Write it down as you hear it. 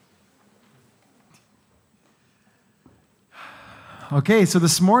Okay, so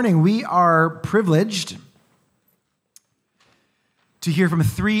this morning we are privileged to hear from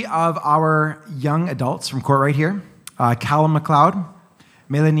three of our young adults from court right here, Callum McLeod,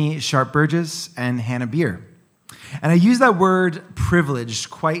 Melanie Sharp-Burgess, and Hannah Beer. And I use that word privileged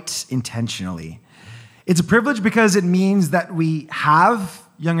quite intentionally. It's a privilege because it means that we have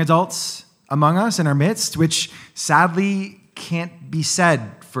young adults among us in our midst, which sadly can't be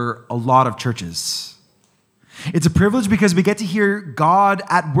said for a lot of churches. It's a privilege because we get to hear God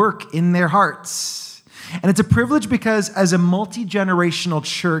at work in their hearts. And it's a privilege because as a multi-generational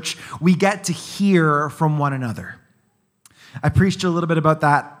church, we get to hear from one another. I preached a little bit about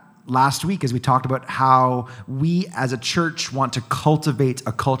that last week as we talked about how we as a church want to cultivate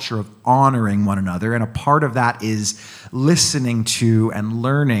a culture of honoring one another. And a part of that is listening to and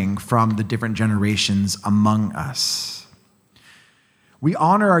learning from the different generations among us. We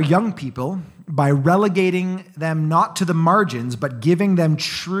honor our young people by relegating them not to the margins, but giving them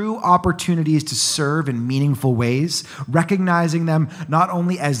true opportunities to serve in meaningful ways, recognizing them not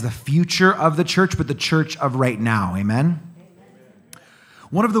only as the future of the church, but the church of right now. Amen?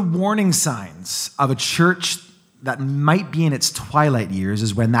 One of the warning signs of a church that might be in its twilight years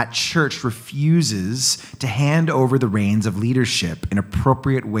is when that church refuses to hand over the reins of leadership in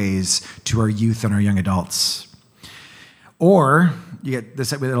appropriate ways to our youth and our young adults. Or you get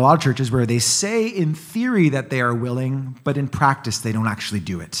this with a lot of churches where they say in theory that they are willing, but in practice they don't actually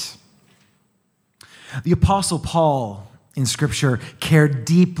do it. The Apostle Paul in Scripture cared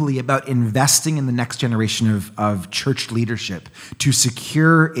deeply about investing in the next generation of church leadership to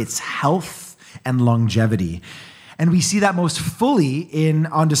secure its health and longevity. And we see that most fully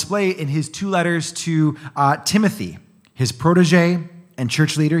on display in his two letters to Timothy, his protege and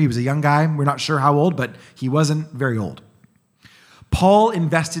church leader. He was a young guy. We're not sure how old, but he wasn't very old. Paul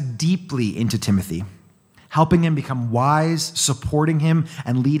invested deeply into Timothy, helping him become wise, supporting him,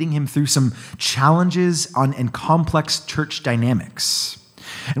 and leading him through some challenges and complex church dynamics.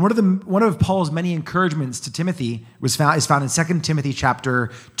 And one of Paul's many encouragements to Timothy is found in 2 Timothy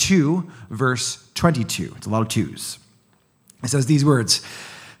chapter 2, verse 22. It's a lot of twos. It says these words,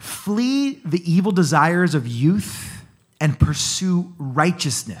 "Flee the evil desires of youth and pursue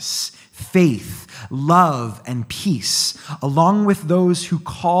righteousness, faith, love, and peace, along with those who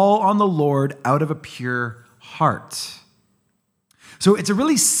call on the Lord out of a pure heart." So it's a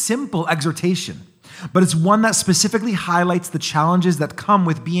really simple exhortation, but it's one that specifically highlights the challenges that come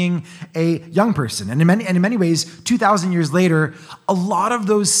with being a young person. And in many ways, 2,000 years later, a lot of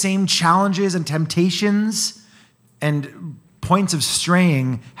those same challenges and temptations and points of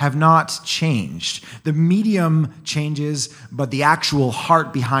straying have not changed. The medium changes, but the actual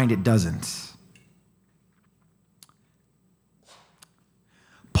heart behind it doesn't.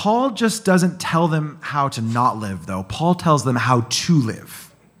 Paul just doesn't tell them how to not live, though. Paul tells them how to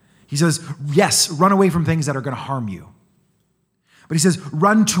live. He says, yes, run away from things that are going to harm you. But he says,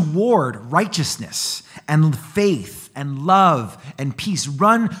 run toward righteousness and faith and love and peace.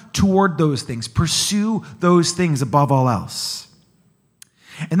 Run toward those things. Pursue those things above all else.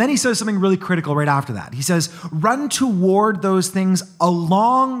 And then he says something really critical right after that. He says, run toward those things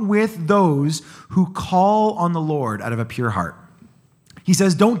along with those who call on the Lord out of a pure heart. He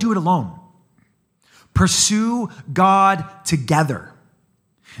says, don't do it alone. Pursue God together.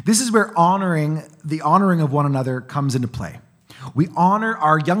 This is where the honoring of one another comes into play. We honor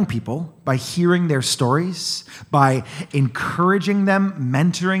our young people by hearing their stories, by encouraging them,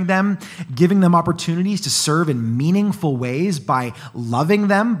 mentoring them, giving them opportunities to serve in meaningful ways, by loving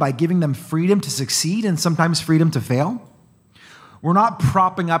them, by giving them freedom to succeed and sometimes freedom to fail. We're not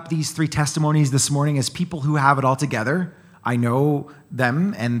propping up these three testimonies this morning as people who have it all together. I know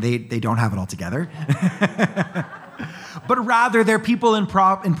them and they don't have it all together. But rather, they're people in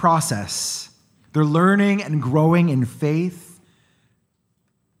process. They're learning and growing in faith.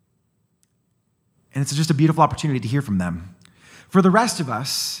 And it's just a beautiful opportunity to hear from them. For the rest of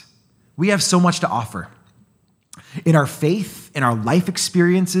us, we have so much to offer. In our faith, in our life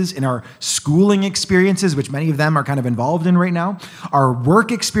experiences, in our schooling experiences, which many of them are kind of involved in right now, our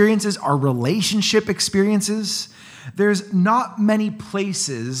work experiences, our relationship experiences. There's not many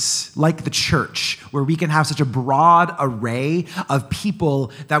places like the church where we can have such a broad array of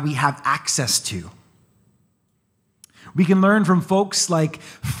people that we have access to. We can learn from folks like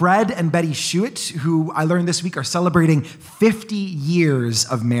Fred and Betty Schuett, who I learned this week are celebrating 50 years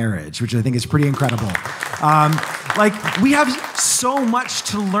of marriage, which I think is pretty incredible. We have so much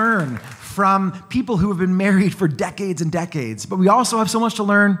to learn from people who have been married for decades and decades, but we also have so much to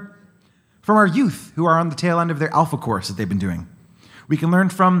learn from our youth who are on the tail end of their Alpha course that they've been doing. We can learn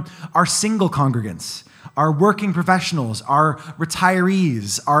from our single congregants, our working professionals, our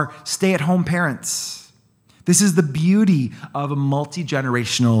retirees, our stay-at-home parents. This is the beauty of a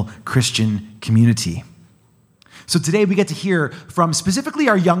multi-generational Christian community. So today we get to hear from specifically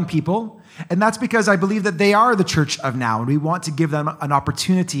our young people, and that's because I believe that they are the church of now, and we want to give them an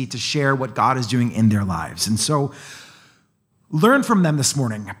opportunity to share what God is doing in their lives. And so learn from them this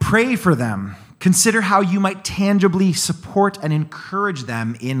morning, pray for them, consider how you might tangibly support and encourage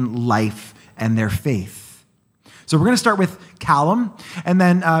them in life and their faith. So we're going to start with Callum, and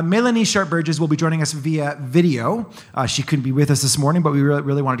then Melanie Sharp-Burgess will be joining us via video. She couldn't be with us this morning, but we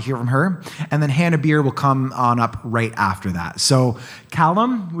really wanted to hear from her. And then Hannah Beer will come on up right after that. So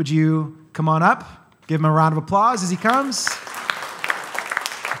Callum, would you come on up? Give him a round of applause as he comes.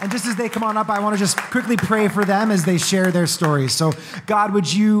 And just as they come on up, I want to just quickly pray for them as they share their stories. So God,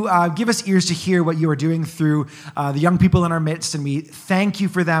 would you give us ears to hear what you are doing through the young people in our midst, and we thank you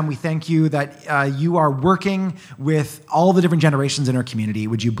for them. We thank you that you are working with all the different generations in our community.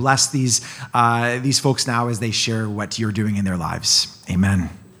 Would you bless these folks now as they share what you're doing in their lives? Amen.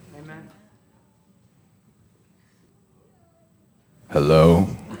 Amen. Hello.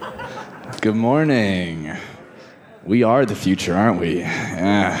 Good morning. We are the future, aren't we?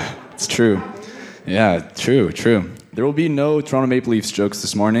 Yeah, it's true. Yeah, true. There will be no Toronto Maple Leafs jokes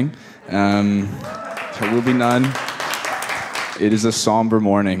this morning. There will be none. It is a somber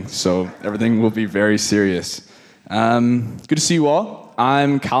morning, so everything will be very serious. Good to see you all.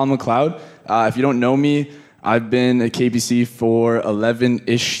 I'm Callum McLeod. If you don't know me, I've been at KBC for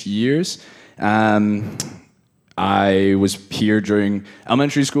 11-ish years. I was here during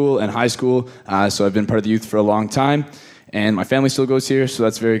elementary school and high school, so I've been part of the youth for a long time, and my family still goes here, so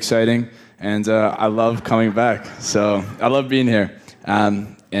that's very exciting, and I love coming back, so I love being here.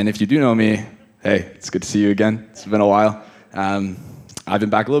 And if you do know me, hey, it's good to see you again. It's been a while. I've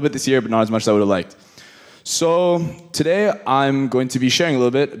been back a little bit this year, but not as much as I would have liked. So today I'm going to be sharing a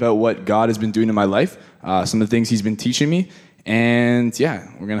little bit about what God has been doing in my life, some of the things he's been teaching me, and yeah,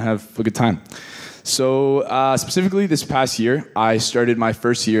 we're going to have a good time. So specifically this past year, I started my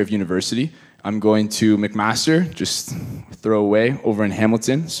first year of university. I'm going to McMaster, just throw away, over in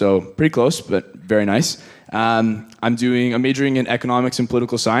Hamilton. So pretty close, but very nice. I'm majoring in economics and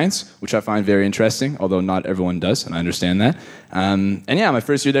political science, which I find very interesting, although not everyone does, and I understand that. And yeah, my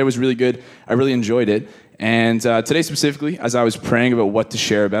first year there was really good. I really enjoyed it. And today specifically, as I was praying about what to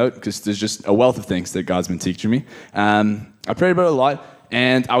share about, because there's just a wealth of things that God's been teaching me, I prayed about it a lot.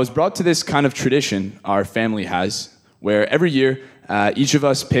 And I was brought to this kind of tradition our family has, where every year, each of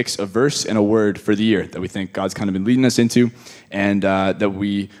us picks a verse and a word for the year that we think God's kind of been leading us into, and that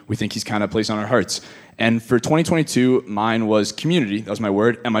we think he's kind of placed on our hearts. And for 2022, mine was community. That was my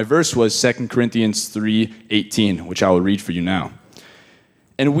word. And my verse was 2 Corinthians 3:18, which I will read for you now.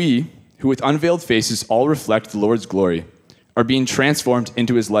 And we, who with unveiled faces all reflect the Lord's glory, are being transformed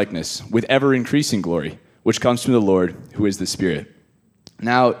into his likeness with ever-increasing glory, which comes from the Lord, who is the Spirit.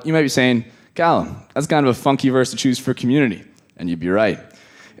 Now, you might be saying, Callum, that's kind of a funky verse to choose for community. And you'd be right.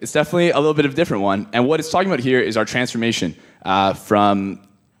 It's definitely a little bit of a different one. And what it's talking about here is our transformation from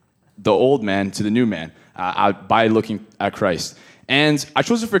the old man to the new man by looking at Christ. And I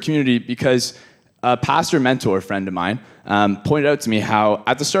chose it for community because a pastor mentor friend of mine pointed out to me how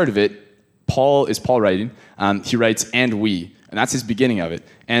at the start of it, Paul writing, he writes, and we. And that's his beginning of it.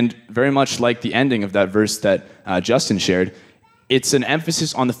 And very much like the ending of that verse that Justin shared, it's an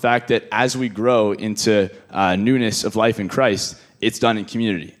emphasis on the fact that as we grow into newness of life in Christ, it's done in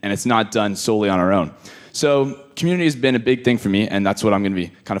community, and it's not done solely on our own. So community has been a big thing for me, and that's what I'm going to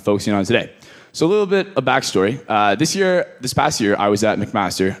be kind of focusing on today. So a little bit of backstory. This past year, I was at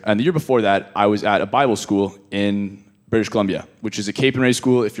McMaster, and the year before that, I was at a Bible school in British Columbia, which is a Cape and Ray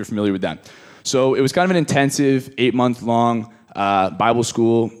school, if you're familiar with that. So it was kind of an intensive 8-month-long Bible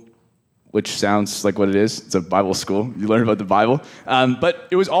school, which sounds like what it is. It's a Bible school. You learn about the Bible. But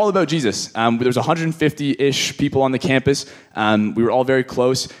it was all about Jesus. There was 150-ish people on the campus. We were all very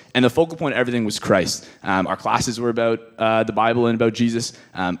close. And the focal point of everything was Christ. Our classes were about the Bible and about Jesus.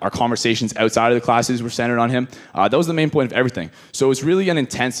 Our conversations outside of the classes were centered on him. That was the main point of everything. So it was really an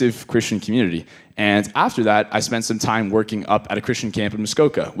intensive Christian community. And after that, I spent some time working up at a Christian camp in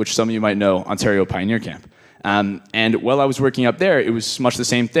Muskoka, which some of you might know, Ontario Pioneer Camp. And while I was working up there, it was much the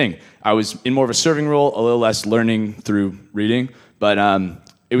same thing. I was in more of a serving role, a little less learning through reading, but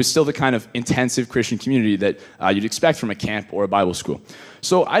it was still the kind of intensive Christian community that you'd expect from a camp or a Bible school.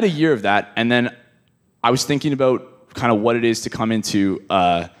 So I had a year of that, and then I was thinking about kind of what it is to come into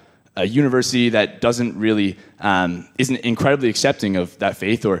a university that doesn't really, isn't incredibly accepting of that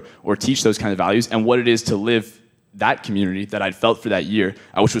faith or teach those kind of values, and what it is to live that community that I'd felt for that year,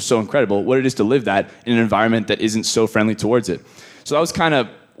 which was so incredible, what it is to live that in an environment that isn't so friendly towards it. So that was kind of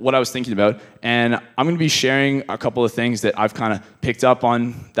what I was thinking about, and I'm going to be sharing a couple of things that I've kind of picked up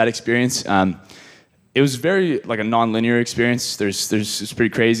on that experience. It was very like a non-linear experience. It's pretty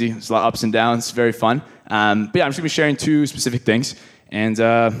crazy. There's a lot of ups and downs. Very fun. But yeah, I'm just going to be sharing two specific things, and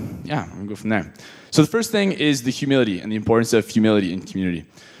I'm going to go from there. So the first thing is the humility and the importance of humility in community.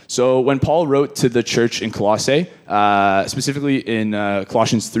 So when Paul wrote to the church in Colossae, specifically in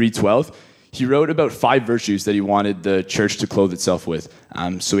Colossians 3:12, he wrote about 5 virtues that he wanted the church to clothe itself with.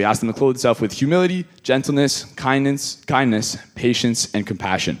 So he asked them to clothe itself with humility, gentleness, kindness, patience, and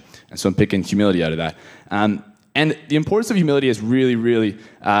compassion. And so I'm picking humility out of that. And the importance of humility has really, really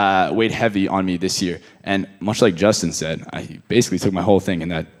weighed heavy on me this year. And much like Justin said, I basically took my whole thing in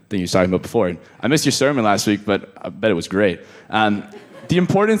that thing you were talking about before. And I missed your sermon last week, but I bet it was great. The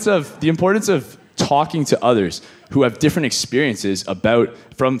importance of talking to others who have different experiences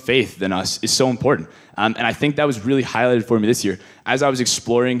from faith than us is so important. And I think that was really highlighted for me this year. As I was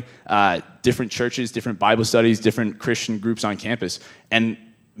exploring different churches, different Bible studies, different Christian groups on campus, and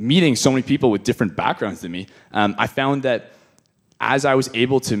meeting so many people with different backgrounds than me, I found that as I was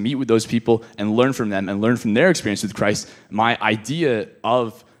able to meet with those people and learn from them and learn from their experience with Christ, my idea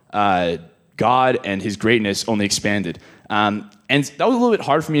of God and his greatness only expanded. And that was a little bit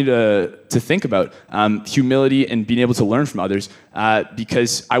hard for me to think about, humility and being able to learn from others,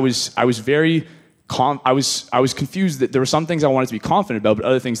 because I was confused that there were some things I wanted to be confident about, but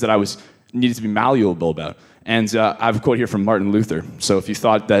other things that I needed to be malleable about. And I have a quote here from Martin Luther. So if you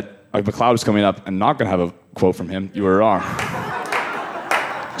thought that McLeod was coming up and not going to have a quote from him, you were wrong.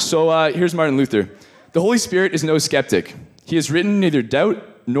 So here's Martin Luther. The Holy Spirit is no skeptic. He has written neither doubt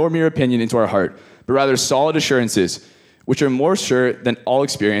nor mere opinion into our heart, but rather solid assurances, which are more sure than all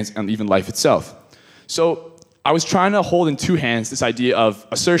experience and even life itself. So I was trying to hold in two hands this idea of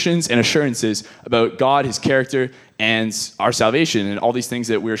assertions and assurances about God, his character, and our salvation, and all these things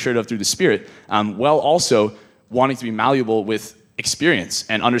that we're assured of through the Spirit, while also wanting to be malleable with experience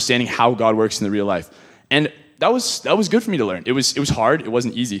and understanding how God works in the real life. And that was good for me to learn. It was hard. It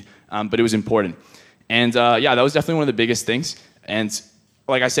wasn't easy, but it was important. And that was definitely one of the biggest things. And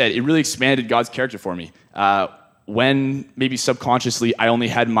like I said, it really expanded God's character for me. When maybe subconsciously I only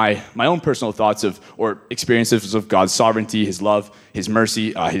had my own personal thoughts or experiences of God's sovereignty, his love, his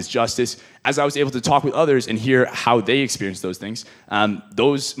mercy, his justice, as I was able to talk with others and hear how they experienced those things,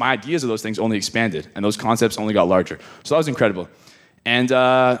 my ideas of those things only expanded, and those concepts only got larger. So that was incredible. And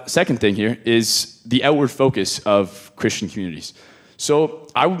second thing here is the outward focus of Christian communities. So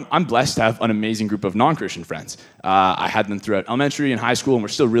I'm blessed to have an amazing group of non-Christian friends. I had them throughout elementary and high school, and we're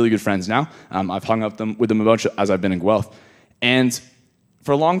still really good friends now. I've hung up with them a bunch as I've been in Guelph. And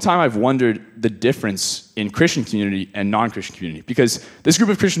for a long time, I've wondered the difference in Christian community and non-Christian community, because this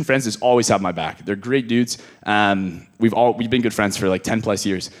group of Christian friends has always had my back. They're great dudes. We've been good friends for like 10 plus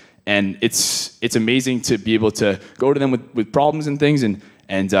years. And it's amazing to be able to go to them with problems and things,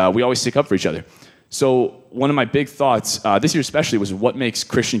 and we always stick up for each other. So one of my big thoughts, this year especially, was what makes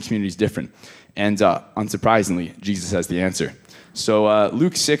Christian communities different. And unsurprisingly, Jesus has the answer. So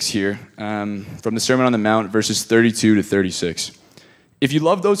Luke 6 here, from the Sermon on the Mount, verses 32 to 36. If you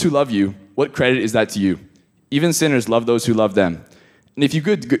love those who love you, what credit is that to you? Even sinners love those who love them. And if you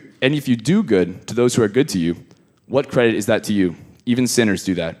do good to those who are good to you, what credit is that to you? Even sinners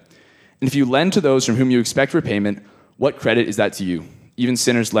do that. And if you lend to those from whom you expect repayment, what credit is that to you? Even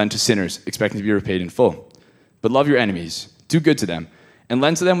sinners lend to sinners, expecting to be repaid in full. But love your enemies, do good to them, and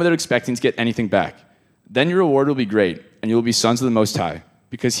lend to them without expecting to get anything back. Then your reward will be great, and you will be sons of the Most High,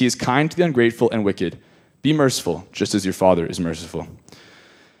 because he is kind to the ungrateful and wicked. Be merciful, just as your Father is merciful.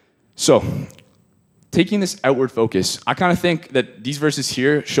 So, taking this outward focus, I kind of think that these verses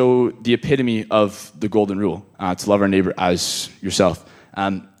here show the epitome of the golden rule, to love our neighbor as yourself.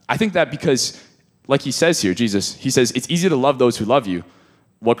 I think that because, like he says here, Jesus, he says, it's easy to love those who love you.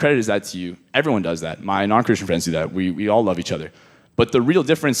 What credit is that to you? Everyone does that. My non-Christian friends do that. We all love each other. But the real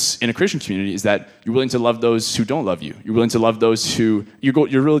difference in a Christian community is that you're willing to love those who don't love you. You're willing to love those who, you're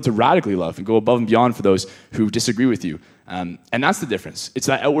willing to radically love and go above and beyond for those who disagree with you. And that's the difference. It's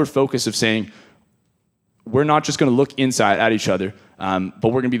that outward focus of saying, we're not just going to look inside at each other, but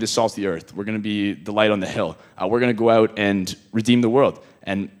we're going to be the salt of the earth. We're going to be the light on the hill. We're going to go out and redeem the world.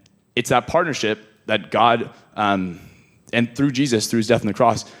 And it's that partnership that God, and through Jesus, through his death on the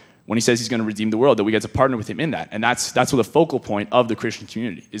cross, when he says he's going to redeem the world, that we get to partner with him in that. And that's what the focal point of the Christian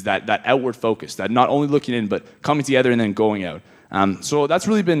community is, that outward focus, that not only looking in, but coming together and then going out. So that's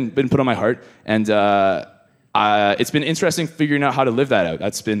really been put on my heart. And it's been interesting figuring out how to live that out.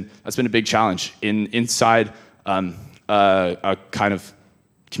 That's been a big challenge inside a kind of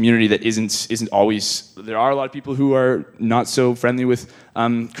community that isn't always. There are a lot of people who are not so friendly with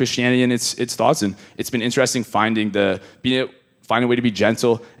Christianity and its thoughts, and it's been interesting find a way to be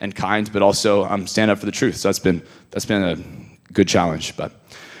gentle and kind, but also stand up for the truth. So that's been a good challenge. But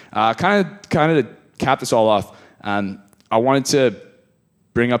kind of to cap this all off, I wanted to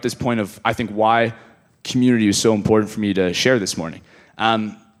bring up this point of, I think, why community is so important for me to share this morning.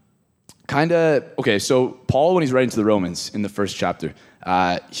 So Paul, when he's writing to the Romans in the first chapter,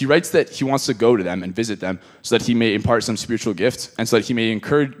 he writes that he wants to go to them and visit them so that he may impart some spiritual gift and so that he may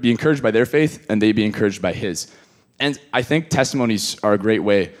be encouraged by their faith and they be encouraged by his. And I think testimonies are a great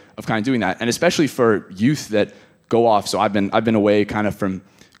way of kind of doing that, and especially for youth that go off. So I've been away kind of from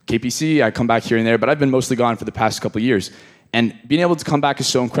KPC. I come back here and there, but I've been mostly gone for the past couple of years. And being able to come back is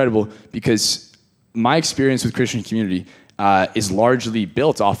so incredible because my experience with Christian community is largely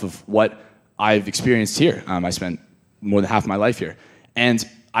built off of what I've experienced here. I spent more than half my life here. And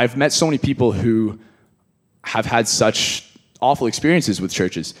I've met so many people who have had such awful experiences with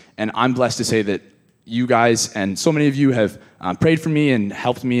churches. And I'm blessed to say that you guys and so many of you have prayed for me and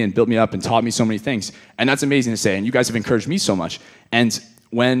helped me and built me up and taught me so many things. And that's amazing to say. And you guys have encouraged me so much. And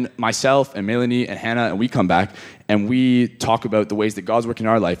when myself and Melanie and Hannah and we come back and we talk about the ways that God's working in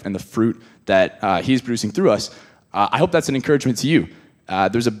our life and the fruit that He's producing through us, I hope that's an encouragement to you.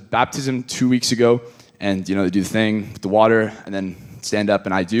 There's a baptism 2 weeks ago, and they do the thing with the water, and then stand up,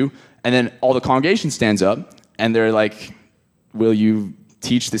 and I do. And then all the congregation stands up, and they're like, will you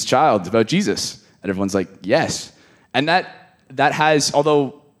teach this child about Jesus? And everyone's like, yes. And that has,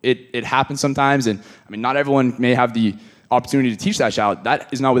 although it happens sometimes, and I mean, not everyone may have the opportunity to teach that child,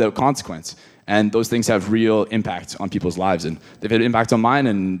 that is not without consequence. And those things have real impact on people's lives, and they've had impact on mine,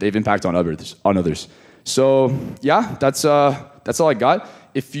 and they've impact on others. So yeah, that's all I got.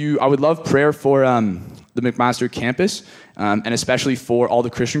 I would love prayer for the McMaster campus, and especially for all the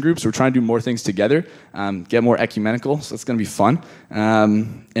Christian groups. We're trying to do more things together, get more ecumenical, so that's going to be fun.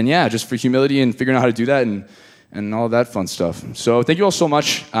 And yeah, just for humility and figuring out how to do that and all that fun stuff. So thank you all so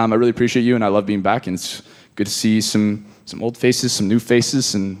much. I really appreciate you, and I love being back, and it's good to see some old faces, some new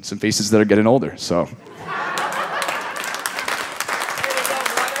faces, and some faces that are getting older. So.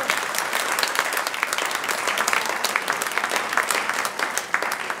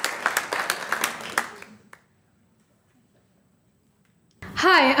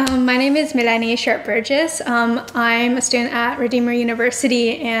 Hi, my name is Melanie Sharp-Burgess. I'm a student at Redeemer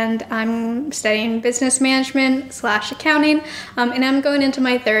University, and I'm studying business management / accounting, and I'm going into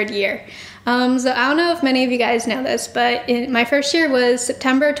my third year. So I don't know if many of you guys know this, but my first year was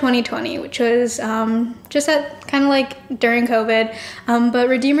September 2020, which was just at kind of like during COVID. But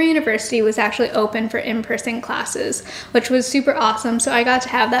Redeemer University was actually open for in-person classes, which was super awesome. So I got to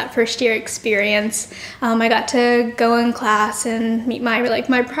have that first year experience. I got to go in class and meet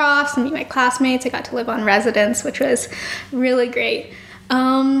my profs and meet my classmates. I got to live on residence, which was really great.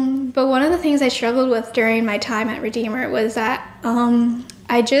 But one of the things I struggled with during my time at Redeemer was that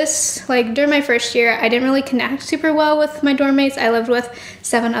I just, during my first year, I didn't really connect super well with my dorm mates. I lived with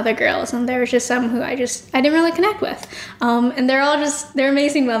 7 other girls, and there was just some who I didn't really connect with. And they're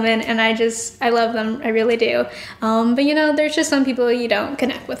amazing women, and I love them, I really do. But there's just some people you don't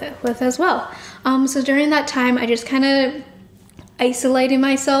connect with as well. So during that time, I just kind of isolating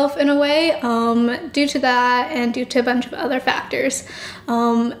myself in a way, due to that and due to a bunch of other factors.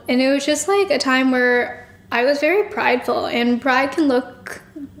 And it was just a time where I was very prideful, and pride can look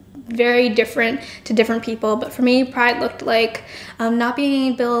very different to different people, but for me, pride looked like not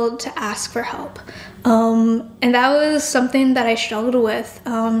being able to ask for help. And that was something that I struggled with,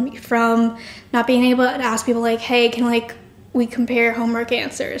 from not being able to ask people hey, can we compare homework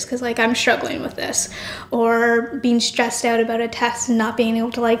answers because I'm struggling with this, or being stressed out about a test and not being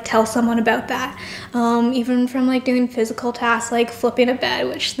able to tell someone about that. Even from doing physical tasks like flipping a bed,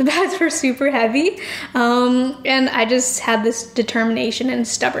 which the beds were super heavy. And I just had this determination and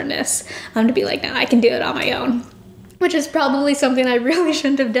stubbornness to be no, I can do it on my own, which is probably something I really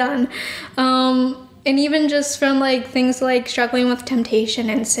shouldn't have done. And even just from things struggling with temptation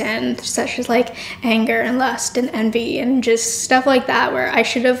and sin, such as anger and lust and envy and just stuff like that, where I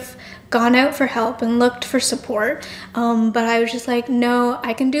should have gone out for help and looked for support. But I was just no,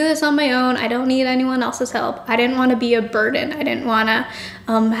 I can do this on my own. I don't need anyone else's help. I didn't want to be a burden. I didn't want to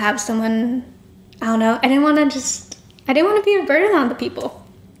have someone, I didn't want to be a burden on the people.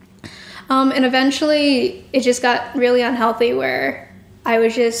 And eventually it just got really unhealthy, where I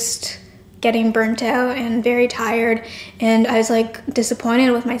was just getting burnt out and very tired, and I was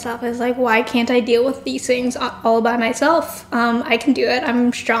disappointed with myself. I was why can't I deal with these things all by myself? I can do it.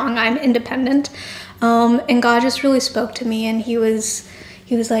 I'm strong. I'm independent. And God just really spoke to me, and he was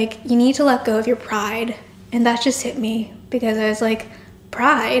like, you need to let go of your pride. And that just hit me, because I was like,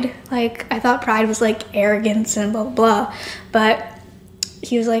 pride? Like, I thought pride was like arrogance and blah, blah, blah. But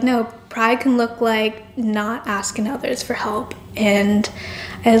he was like, no, pride can look like not asking others for help. And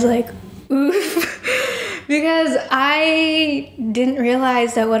I was like, oof, because I didn't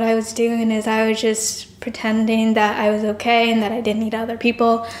realize that what I was doing is I was just pretending that I was okay and that I didn't need other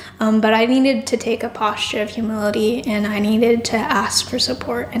people. But I needed to take a posture of humility, and I needed to ask for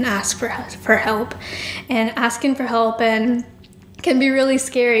support and ask for help. And asking for help and can be really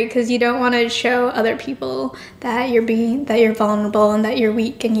scary, because you don't want to show other people that you're vulnerable and that you're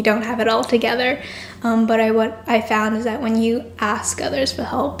weak and you don't have it all together. But what I found is that when you ask others for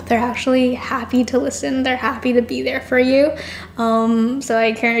help, they're actually happy to listen. They're happy to be there for you. So I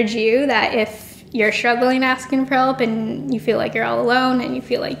encourage you that if you're struggling asking for help and you feel like you're all alone and you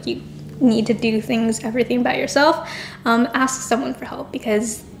feel like you need to do everything by yourself, ask someone for help,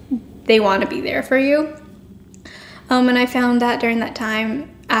 because they want to be there for you. And I found that during that time,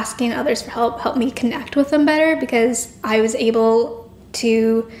 asking others for help helped me connect with them better, because I was able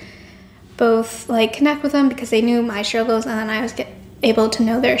to both connect with them because they knew my struggles, and then I was able to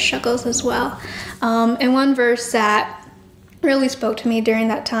know their struggles as well. And one verse that really spoke to me during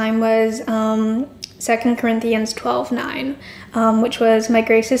that time was 2 Corinthians 12:9, which was, my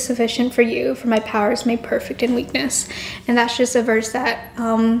grace is sufficient for you, for my power is made perfect in weakness. And that's just a verse that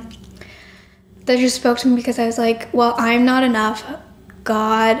just spoke to me, because I was like, well, I'm not enough.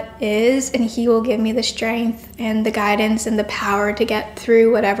 God is, and he will give me the strength and the guidance and the power to get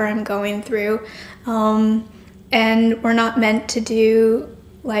through whatever I'm going through. And we're not meant to do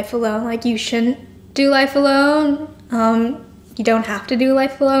life alone. Like, you shouldn't do life alone. You don't have to do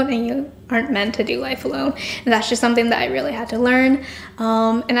life alone, and you aren't meant to do life alone. And that's just something that I really had to learn.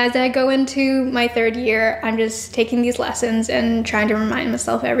 And as I go into my third year, I'm just taking these lessons and trying to remind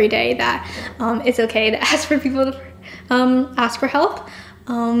myself every day that it's okay to ask for people to ask for help.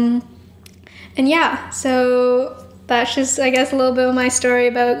 And yeah, so that's just, I guess, a little bit of my story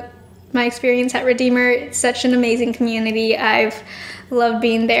about my experience at Redeemer. It's such an amazing community. I've loved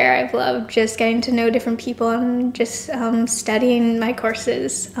being there. I've loved just getting to know different people and just studying my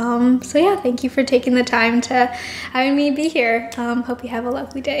courses. So yeah, thank you for taking the time to having me be here. Hope you have a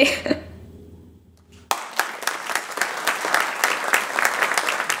lovely day.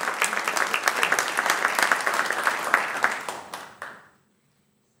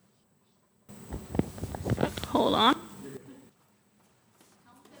 Hold on.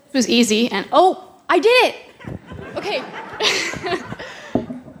 It was easy, and oh, I did it! Okay.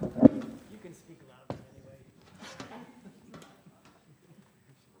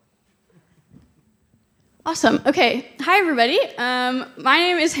 Awesome. Okay. Hi, everybody. My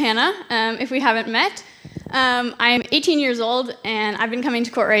name is Hannah, if we haven't met. I'm 18 years old, and I've been coming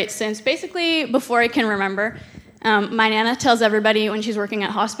to Courtright since basically before I can remember. My Nana tells everybody when she's working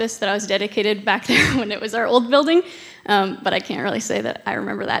at hospice that I was dedicated back there when it was our old building, but I can't really say that I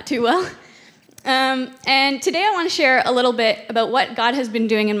remember that too well. And today I want to share a little bit about what God has been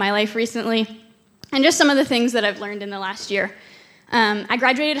doing in my life recently, and just some of the things that I've learned in the last year. I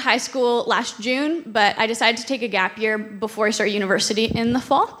graduated high school last June, but I decided to take a gap year before I start university in the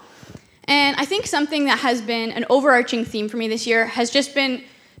fall. And I think something that has been an overarching theme for me this year has just been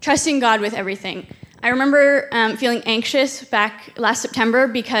trusting God with everything. I remember feeling anxious back last September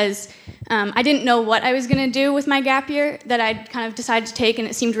because I didn't know what I was going to do with my gap year that I'd kind of decided to take, and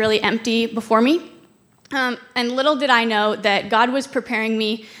it seemed really empty before me. And little did I know that God was preparing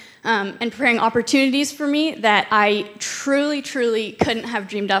me and preparing opportunities for me that I truly, truly couldn't have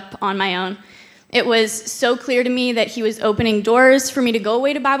dreamed up on my own. It was so clear to me that he was opening doors for me to go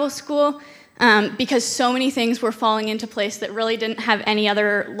away to Bible school because so many things were falling into place that really didn't have any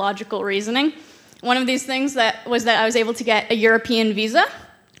other logical reasoning. One of these things was that I was able to get a European visa,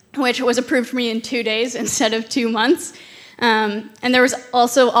 which was approved for me in 2 days instead of 2 months. And there was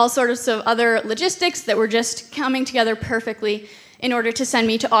also all sorts of other logistics that were just coming together perfectly in order to send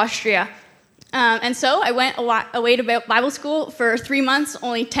me to Austria. And so I went away to Bible school for 3 months,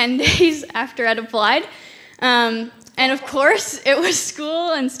 only 10 days after I'd applied. And of course, it was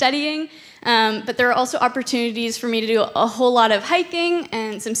school and studying, but there were also opportunities for me to do a whole lot of hiking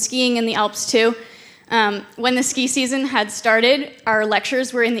and some skiing in the Alps too. When the ski season had started, our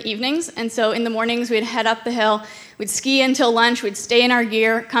lectures were in the evenings, and so in the mornings we'd head up the hill, we'd ski until lunch, we'd stay in our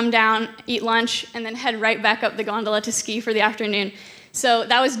gear, come down, eat lunch, and then head right back up the gondola to ski for the afternoon. So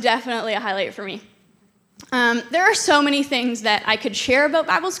that was definitely a highlight for me. There are so many things that I could share about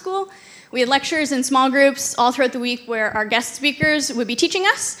Bible school. We had lectures in small groups all throughout the week where our guest speakers would be teaching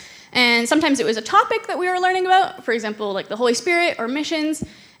us, And sometimes it was a topic that we were learning about, for example, like the Holy Spirit or missions.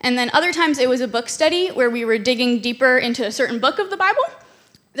 And then other times it was a book study where we were digging deeper into a certain book of the Bible.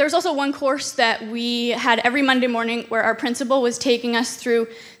 There was also one course that we had every Monday morning where our principal was taking us through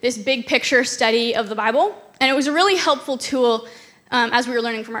this big picture study of the Bible. And it was a really helpful tool as we were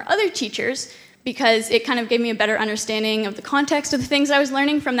learning from our other teachers, because it kind of gave me a better understanding of the context of the things I was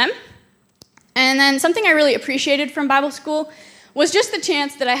learning from them. And then something I really appreciated from Bible school was just the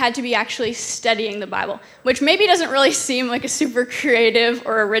chance that I had to be actually studying the Bible, which maybe doesn't really seem like a super creative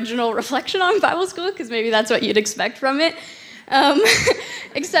or original reflection on Bible school, because maybe that's what you'd expect from it.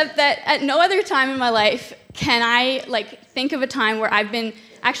 Except that at no other time in my life can I think of a time where I've been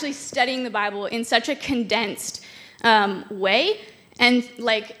actually studying the Bible in such a condensed way. And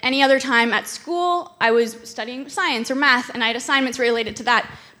like any other time at school, I was studying science or math, and I had assignments related to that,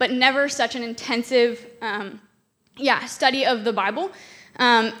 but never such an intensive study of the Bible.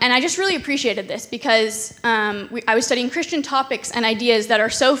 And I just really appreciated this because I was studying Christian topics and ideas that are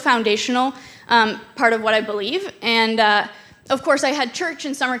so foundational, part of what I believe. And of course, I had church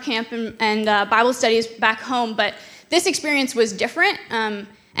and summer camp and Bible studies back home, but this experience was different.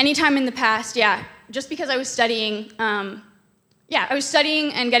 Anytime in the past, just because I was studying, I was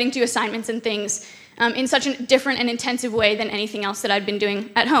studying and getting to assignments and things in such a different and intensive way than anything else that I'd been doing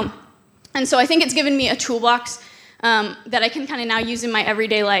at home. And so I think it's given me a toolbox that I can kind of now use in my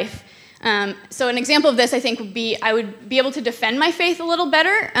everyday life. So an example of this, I think, would be I would be able to defend my faith a little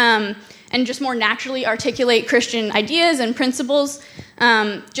better and just more naturally articulate Christian ideas and principles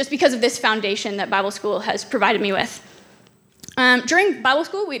just because of this foundation that Bible school has provided me with. During Bible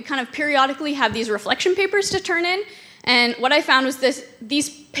school, we'd kind of periodically have these reflection papers to turn in. And what I found was these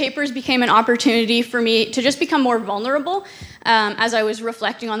papers became an opportunity for me to just become more vulnerable as I was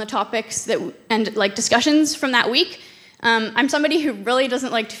reflecting on the topics and discussions from that week. I'm somebody who really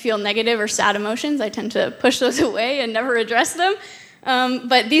doesn't like to feel negative or sad emotions. I tend to push those away and never address them.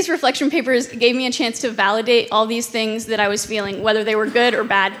 But these reflection papers gave me a chance to validate all these things that I was feeling, whether they were good or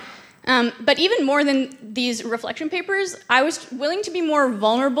bad. But even more than these reflection papers, I was willing to be more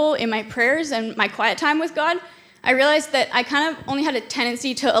vulnerable in my prayers and my quiet time with God. I realized that I kind of only had a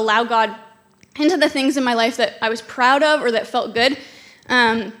tendency to allow God into the things in my life that I was proud of or that felt good.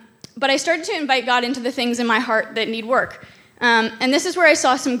 But I started to invite God into the things in my heart that need work. And this is where I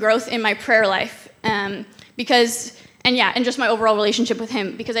saw some growth in my prayer life. And just my overall relationship with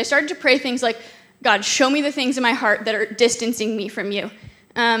Him. Because I started to pray things like, God, show me the things in my heart that are distancing me from you.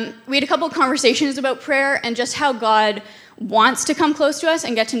 We had a couple of conversations about prayer and just how God wants to come close to us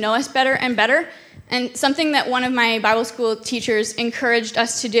and get to know us better and better. And something that one of my Bible school teachers encouraged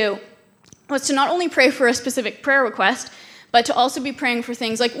us to do was to not only pray for a specific prayer request, but to also be praying for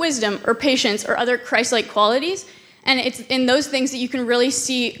things like wisdom or patience or other Christ-like qualities. And it's in those things that you can really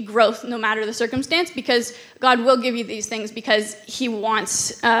see growth no matter the circumstance, because God will give you these things because He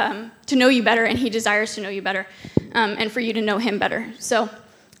wants to know you better and He desires to know you better and for you to know Him better. So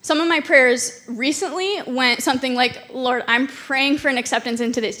some of my prayers recently went something like, Lord, I'm praying for an acceptance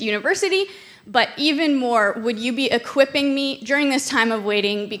into this university, but even more, would you be equipping me during this time of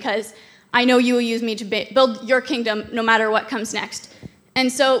waiting, because I know you will use me to build your kingdom no matter what comes next.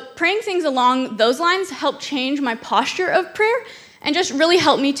 And so praying things along those lines helped change my posture of prayer and just really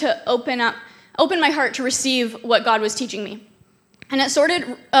helped me to open my heart to receive what God was teaching me. And it sort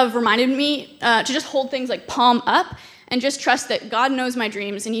of reminded me to just hold things like palm up and just trust that God knows my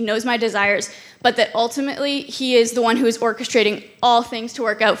dreams and He knows my desires, but that ultimately He is the one who is orchestrating all things to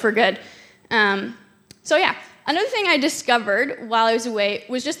work out for good. Another thing I discovered while I was away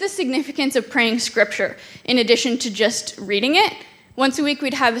was just the significance of praying scripture in addition to just reading it. Once a week,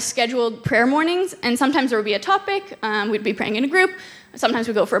 we'd have scheduled prayer mornings, and sometimes there would be a topic. We'd be praying in a group. Sometimes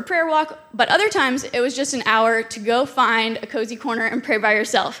we'd go for a prayer walk, but other times it was just an hour to go find a cozy corner and pray by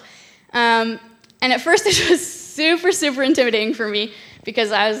yourself. And at first, it was super, super intimidating for me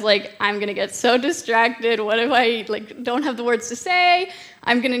because I was like, I'm going to get so distracted. What if I don't have the words to say?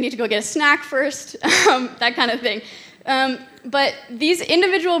 I'm going to need to go get a snack first, that kind of thing. But these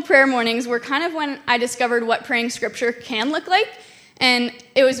individual prayer mornings were kind of when I discovered what praying scripture can look like. And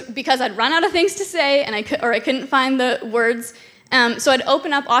it was because I'd run out of things to say and I couldn't find the words. So I'd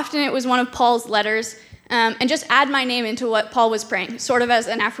open up, often it was one of Paul's letters, and just add my name into what Paul was praying, sort of as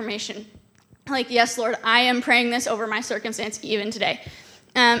an affirmation. Like, yes, Lord, I am praying this over my circumstance even today.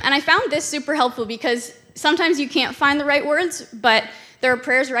 And I found this super helpful because sometimes you can't find the right words, but there are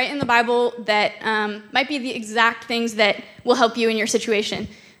prayers right in the Bible that might be the exact things that will help you in your situation.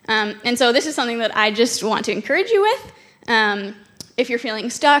 And so this is something that I just want to encourage you with. if you're feeling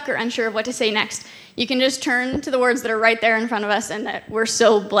stuck or unsure of what to say next, you can just turn to the words that are right there in front of us and that we're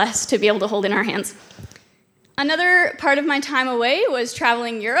so blessed to be able to hold in our hands. Another part of my time away was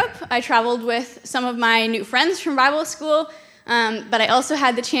traveling Europe. I traveled with some of my new friends from Bible school, but I also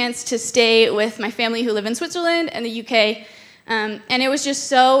had the chance to stay with my family who live in Switzerland and the UK. And it was just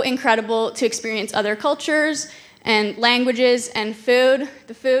so incredible to experience other cultures and languages and food.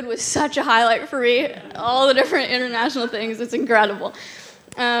 The food was such a highlight for me. All the different international things, it's incredible.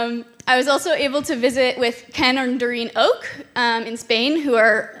 I was also able to visit with Ken and Doreen Oak in Spain, who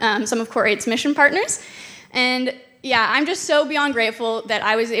are some of Core8's mission partners. And yeah, I'm just so beyond grateful that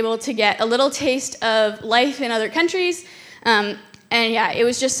I was able to get a little taste of life in other countries. And yeah, it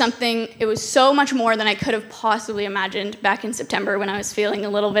was just something, it was so much more than I could have possibly imagined back in September when I was feeling a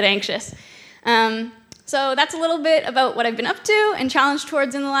little bit anxious. So that's a little bit about what I've been up to and challenged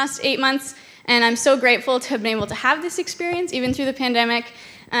towards in the last 8 months. And I'm so grateful to have been able to have this experience, even through the pandemic.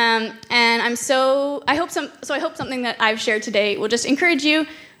 And I hope something that I've shared today will just encourage you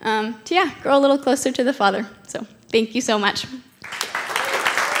to grow a little closer to the Father. So thank you so much.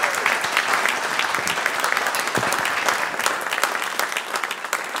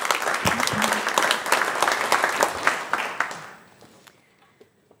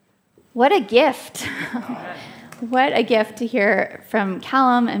 What a gift. What a gift to hear from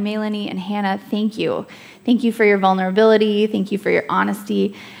Callum and Melanie and Hannah. Thank you. Thank you for your vulnerability. Thank you for your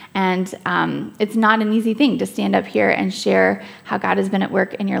honesty. And it's not an easy thing to stand up here and share how God has been at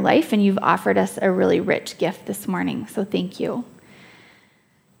work in your life, and you've offered us a really rich gift this morning. So thank you.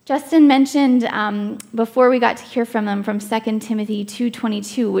 Justin mentioned before we got to hear from them from 2 Timothy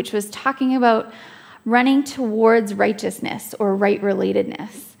 2:22, which was talking about running towards righteousness or right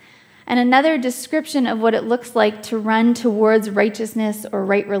relatedness. And another description of what it looks like to run towards righteousness or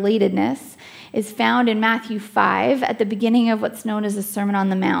right relatedness is found in Matthew 5 at the beginning of what's known as the Sermon on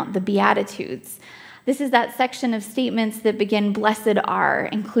the Mount, the Beatitudes. This is that section of statements that begin, "Blessed are,"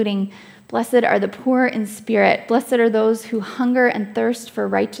 including, "Blessed are the poor in spirit. Blessed are those who hunger and thirst for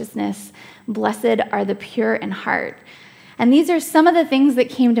righteousness. Blessed are the pure in heart." And these are some of the things that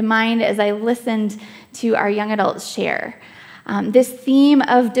came to mind as I listened to our young adults share. This theme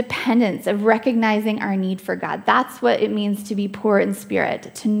of dependence, of recognizing our need for God. That's what it means to be poor in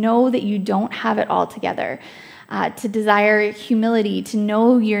spirit, to know that you don't have it all together, to desire humility, to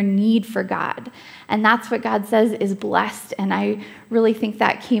know your need for God. And that's what God says is blessed. And I really think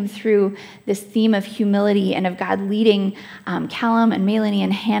that came through this theme of humility and of God leading Callum and Melanie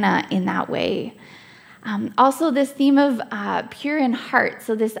and Hannah in that way. Also, this theme of pure in heart.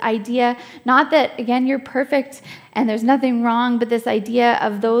 So this idea, not that, again, you're perfect and there's nothing wrong, but this idea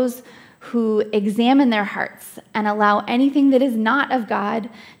of those who examine their hearts and allow anything that is not of God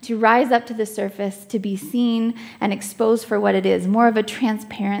to rise up to the surface, to be seen and exposed for what it is, more of a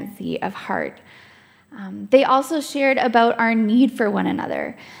transparency of heart. They also shared about our need for one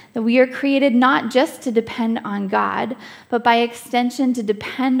another, that we are created not just to depend on God, but by extension to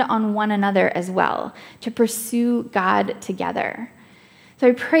depend on one another as well, to pursue God together. So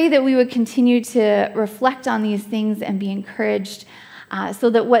I pray that we would continue to reflect on these things and be encouraged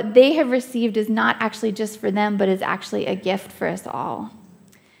so that what they have received is not actually just for them, but is actually a gift for us all.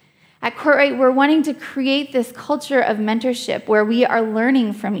 At Core8, we're wanting to create this culture of mentorship where we are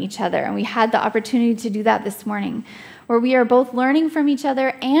learning from each other, and we had the opportunity to do that this morning, where we are both learning from each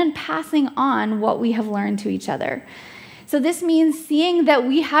other and passing on what we have learned to each other. So this means seeing that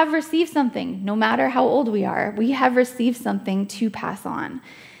we have received something, no matter how old we are, we have received something to pass on.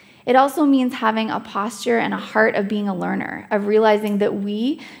 It also means having a posture and a heart of being a learner, of realizing that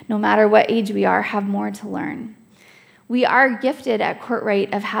we, no matter what age we are, have more to learn. We are gifted at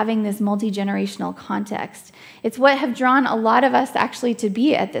Core8 of having this multi-generational context. It's what have drawn a lot of us actually to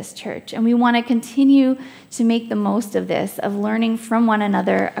be at this church, and we want to continue to make the most of this, of learning from one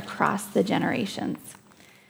another across the generations.